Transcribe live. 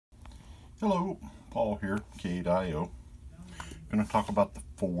Hello, Paul here, K8IO. Going to talk about the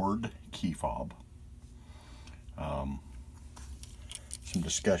Ford Keyfob. Some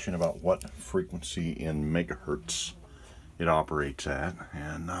discussion about what frequency in megahertz it operates at,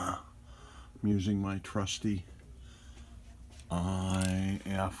 and I'm using my trusty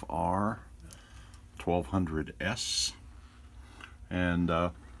IFR 1200S,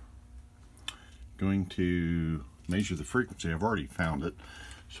 and going to measure the frequency. I've already found it.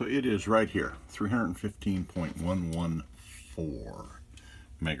 So it is right here, 315.114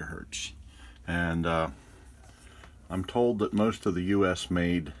 megahertz. And I'm told that most of the US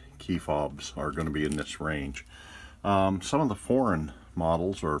made Keyfobs are going to be in this range. Some of the foreign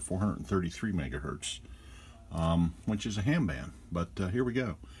models are 433 megahertz, which is a ham band. But here we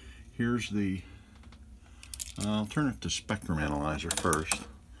go. Here's the, I'll turn it to spectrum analyzer first.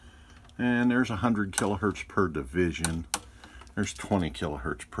 And there's 100 kilohertz per division. There's 20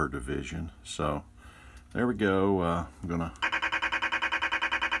 kilohertz per division. So there we go. I'm gonna,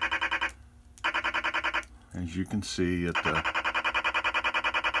 as you can see, it's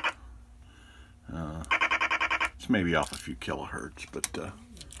maybe off a few kilohertz, but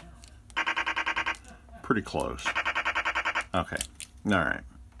pretty close. Okay, all right.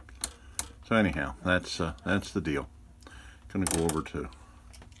 So anyhow, that's the deal. Gonna go over to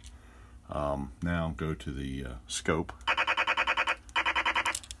now go to the scope.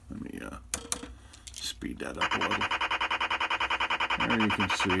 Let me speed that up a little. There you can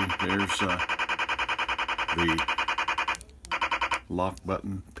see there's the lock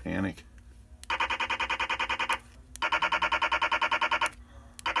button panic.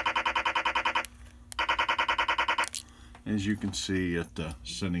 As you can see, it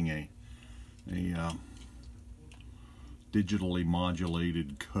sending a digitally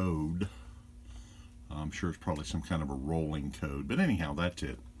modulated code. I'm sure it's probably some kind of a rolling code, but anyhow, that's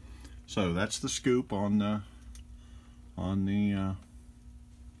it. So that's the scoop on the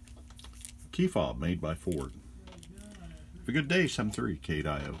Keyfob made by Ford. Have a good day, 7-3,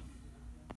 K8IO.